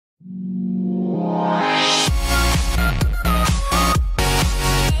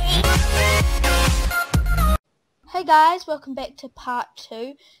guys, welcome back to part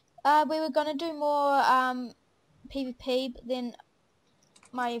 2. We were gonna do more PvP, but then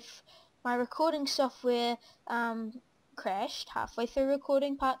my recording software crashed halfway through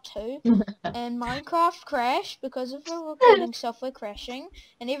recording part 2, and Minecraft crashed because of the recording software crashing,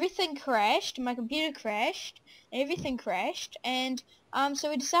 and everything crashed, my computer crashed, and everything crashed, and so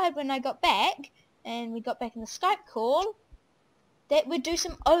we decided when I got back, and we got back in the Skype call, that would do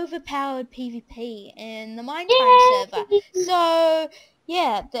some overpowered PvP in the Minecraft server. So,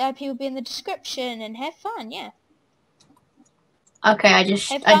 yeah, the IP will be in the description, and have fun, yeah. Okay, I just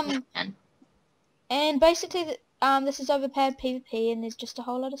and basically, this is overpowered PvP, and there's just a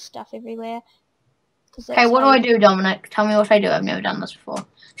whole lot of stuff everywhere. Okay, what do I do, Dominic? Tell me what I do. I've never done this before.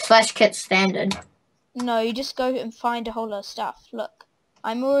 Slash kit standard. No, you just go and find a whole lot of stuff. Look,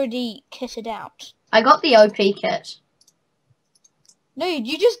 I'm already kitted out. I got the OP kit. No,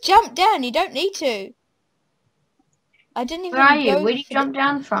 you just jump down. You don't need to. I didn't even. Where are you? Where do you jump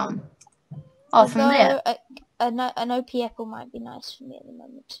down from? Oh, from there. An OP apple might be nice for me at the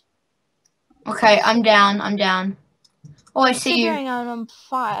moment. Okay, I'm down. I'm down. Oh, I see you. Considering I'm on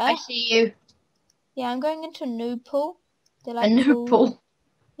fire. I see you. Yeah, I'm going into a noob pool. They're like a noob pool.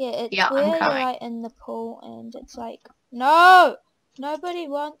 Yeah, it's where you're like in the pool, and it's like, no, nobody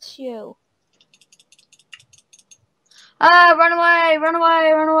wants you. Ah, run away, run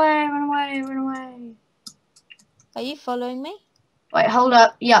away, run away, run away, run away. Are you following me? Wait, hold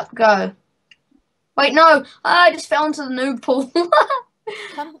up. Yep, go. Wait, no. I just fell into the noob pool.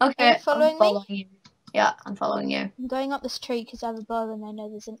 Come, okay, are you following me? You. Yeah, I'm following you. I'm going up this tree because I have a bow and I know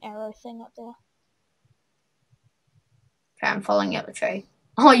there's an arrow thing up there. Okay, I'm following you up the tree.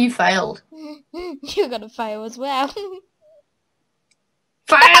 Oh, you failed. You're gonna fail as well.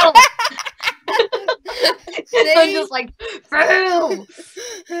 Fail! I'm just like, fail!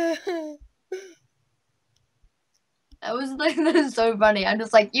 That was so funny. I'm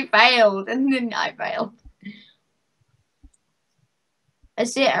just like, you failed, and then I failed.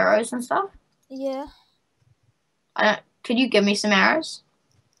 Is there arrows and stuff? Yeah. Could you give me some arrows?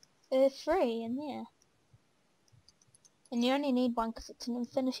 They're free in there. And you only need one because it's an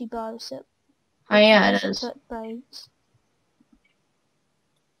infinity bow, so... Oh yeah, it is.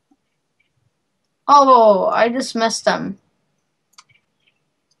 Oh, I just missed them.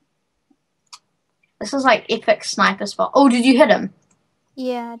 This is like epic sniper spot. Oh, did you hit him?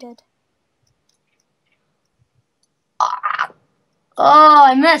 Yeah, I did. Oh,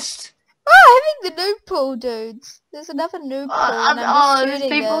 I missed. Oh, having the noob pool, dudes. There's another noob pool, and I'm just shooting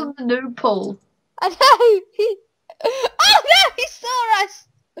there's people in the noob pool. I know. Oh no, he saw us.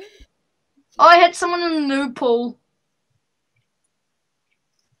 Oh, I hit someone in the noob pool.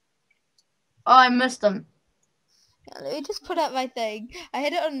 Oh, I missed him. Yeah, let me just put out my thing. I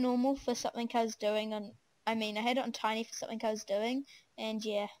had it on normal for something I was doing I had it on tiny for something I was doing, and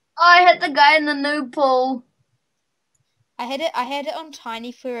yeah. Oh, I hit the guy in the noob pool. I had it on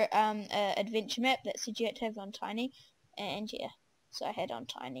tiny for adventure map that said you had to have on tiny, and yeah. So I had on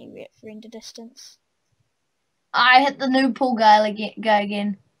tiny render distance. I hit the noob pool guy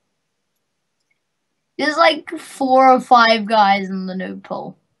again. There's like 4 or 5 guys in the noob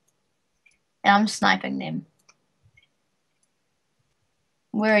pool. And I'm sniping them.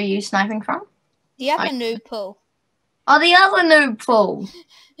 Where are you sniping from? The other noob pool. Oh, the other noob pool.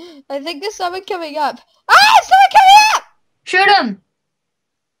 I think there's someone coming up. Ah, someone coming up! Shoot him!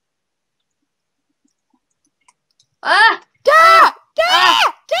 Ah! Da! Da!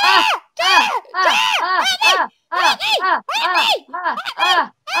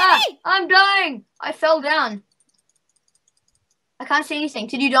 I'm dying! I fell down. I can't see anything.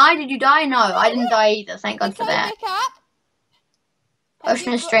 Did you die? Did you die? No, I didn't die either. Thank God for that. Back up?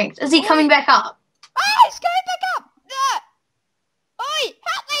 Ocean of Strength. Is he coming back up? Ah, he's coming back up! Oi,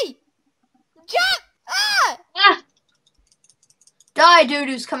 help me! Jump! Ah! Ah! Die, dude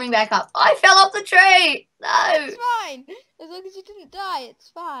who's coming back up. I fell off the tree! No! It's fine. As long as you didn't die, it's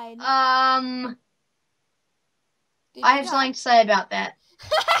fine. I have something to say about that.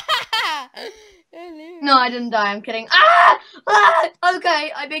 No, I didn't die. I'm kidding.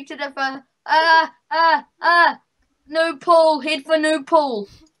 Okay, I beg to differ. No pool. Head for no pool.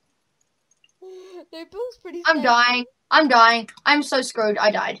 No pool's pretty I'm dying. I'm dying. I'm so screwed.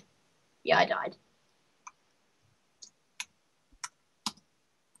 I died. Yeah, I died.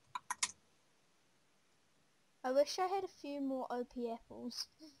 I wish I had a few more OP apples.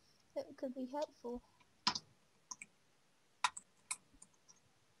 That could be helpful.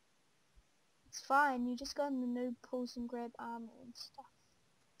 It's fine, you just go in the noob pools and grab armor and stuff.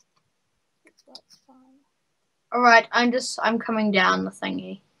 That's why it's fine. Alright, I'm coming down the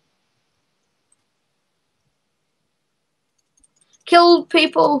thingy. Kill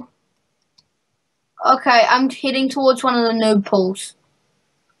people. Okay, I'm heading towards one of the noob pools.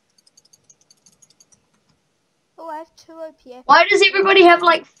 Oh, I have 2 OPF. Why does everybody have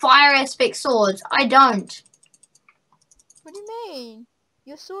like fire aspect swords? I don't. What do you mean?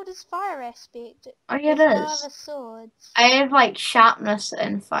 Your sword is fire aspect. Oh yeah, There's it no is. other swords. I have like sharpness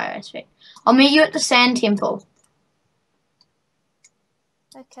and fire aspect. I'll meet you at the sand temple.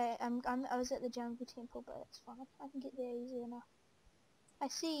 Okay, I was at the jungle temple, but it's fine. I can get there easy enough. I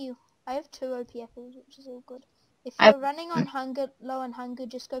see you. I have 2 OP apples, which is all good. If I you're running on low on hunger,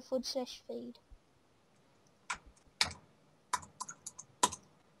 just go /feed.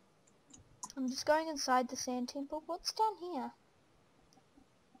 I'm just going inside the sand temple. What's down here?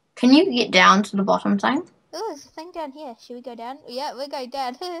 Can you get down to the bottom thing? Oh, there's a thing down here. Should we go down? Yeah, we're going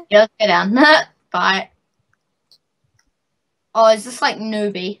down. Yeah, let's go down. Bye. Oh, is this like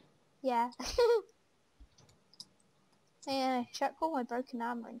newbie? Yeah. Yeah, chuck all my broken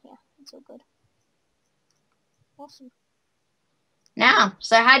armor in here. It's all good. Awesome. Now,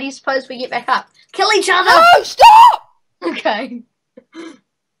 so how do you suppose we get back up? Kill each other! No, stop! Okay.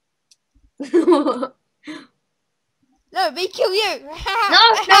 No, No, me kill you. no,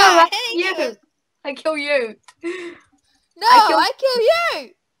 I kill you. I kill you. No, I kill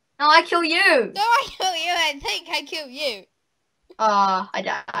you. No, I kill you. No, I kill you. I think I kill you. Ah, I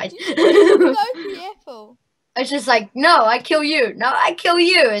died. Go apple. It's just like, no, I kill you. No, I kill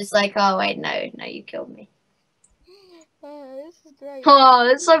you. It's like, oh wait, no, you killed me. Oh, this is great. Oh,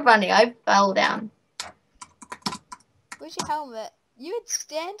 it's so funny. I fell down. Where's your helmet? You had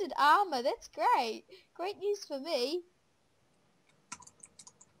standard armor. That's great. Great news for me.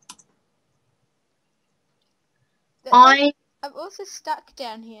 I'm also stuck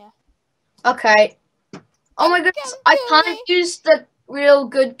down here. Okay. Oh my goodness, Come I kill can't me. use the real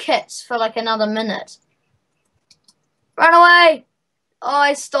good kits for like another minute. Run away! Oh,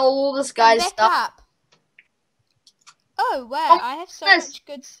 I stole all this guy's Back stuff. up. Oh wow, Oh, I have so goodness. much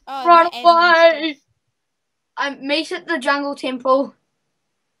good. Oh, Run my admin away! stuff. I meet at the jungle temple.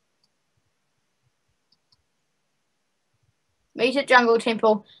 Meet at jungle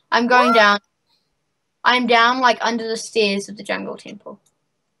temple. I'm going What? down. I'm down like under the stairs of the jungle temple.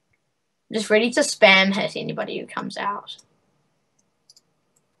 Just ready to spam hit anybody who comes out.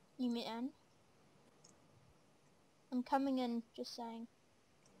 You mean? I'm coming in. Just saying.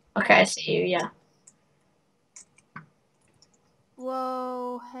 Okay, I see you. Yeah.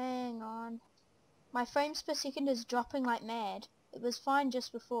 Whoa, hang on. My frames per second is dropping like mad. It was fine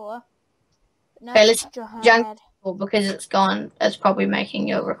just before. But now Okay, it's let's jungle mad. temple because it's gone. It's probably making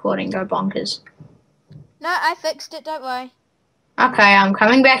your recording go bonkers. No, I fixed it, don't worry. Okay, I'm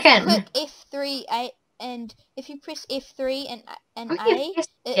coming back in. Click F3 and if you press F3 and How many A, FPS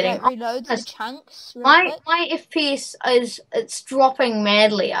it getting? like Oh, reloads the goodness. chunks real My quick. FPS it's dropping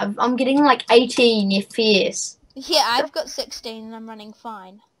madly. I'm getting like 18 FPS. Yeah, I've got 16 and I'm running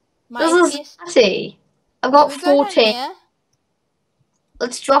fine. My This FPS. is nutty. I've Should got we go down 14. here?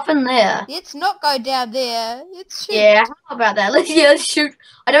 Let's drop in there. Let's not go down there. Let's shoot. Yeah, how about that? Let's shoot.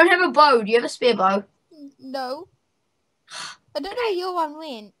 I don't have a bow. Do you have a spare bow? No. I don't know where your one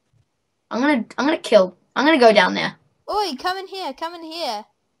went. I'm gonna go down there. Oi, come in here. Come in here.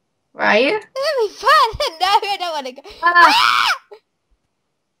 Where are you? That'll be fun. No, I don't want to go. Ah. Ah!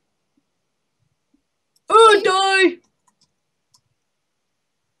 Oh, die!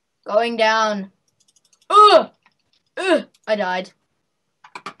 Going down. I died.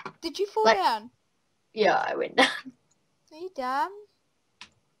 Did you fall down? Yeah, I went down. Are you dumb?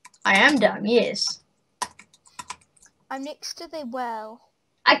 I am dumb, yes. I'm next to the well.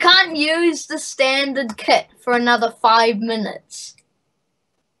 I can't use the standard kit for another 5 minutes.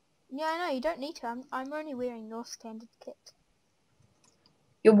 Yeah, I know. You don't need to. I'm only wearing your standard kit.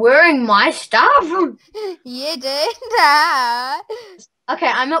 You're wearing my stuff? You did. Ah. Okay,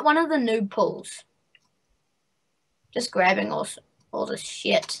 I'm at one of the noob pools. Just grabbing all the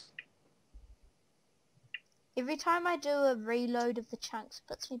shit. Every time I do a reload of the chunks, it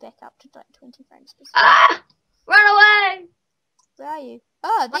puts me back up to like 20 frames per second. Ah! Run away! Where are you?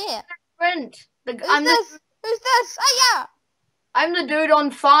 Oh, there. Sprint. Who's this? Who's this? Oh, yeah. I'm the dude on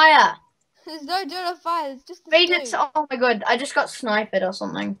fire. There's no dude on fire. It's just this Meet dude. at, oh my god, I just got sniped or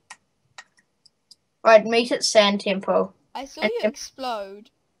something. Right, meet at Sand Temple. I saw you explode.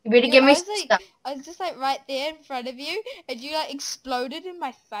 You better give me some like, stuff. I was just like right there in front of you, and you like exploded in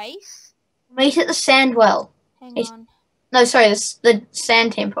my face. Meet at the sand well. Hang on. No, sorry, the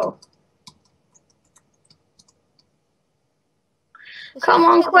Sand Temple. This Come dude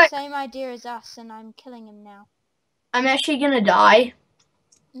on, had quick. the same idea as us, and I'm killing him now. I'm actually gonna die.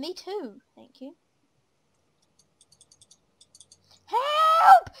 Me too. Thank you.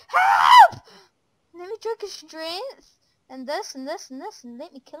 Help! Help! Let me drink his strength. And this, and this, and this, and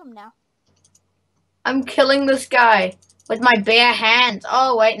let me kill him now. I'm killing this guy with my bare hands.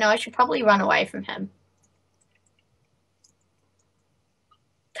 Oh, wait, no, I should probably run away from him.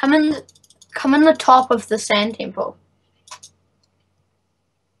 Come in the top of the sand temple.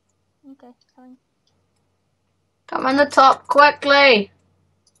 Okay, coming. Come in the top, quickly.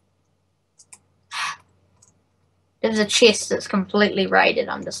 There's a chest that's completely raided.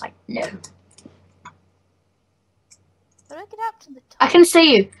 I'm just like, no. How do I get up to the top? I can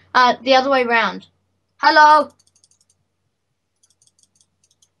see you. The other way round. Hello.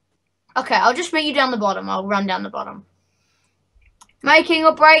 Okay, I'll just meet you down the bottom. I'll run down the bottom. Making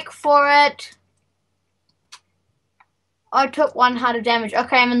a break for it. I took 1 heart of damage.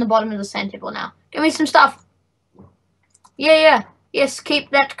 Okay, I'm in the bottom of the sand temple now. Give me some stuff. Yeah. Yes, keep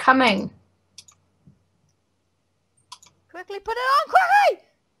that coming. Quickly put it on, quickly!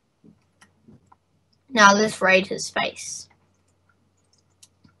 Now let's raid his face.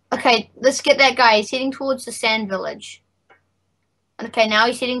 Okay, let's get that guy. He's heading towards the sand village. Okay, now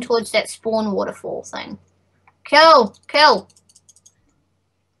he's heading towards that spawn waterfall thing. Kill! Kill!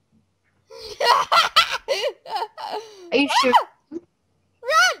 Are you sure?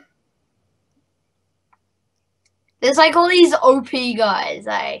 Run! There's like all these OP guys,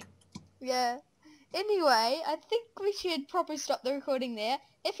 eh? Yeah. Anyway, I think we should probably stop the recording there.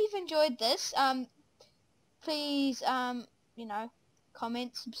 If you've enjoyed this, please, you know,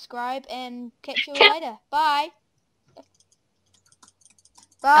 comment, subscribe, and catch you all later. Bye.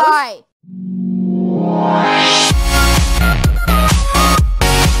 Bye.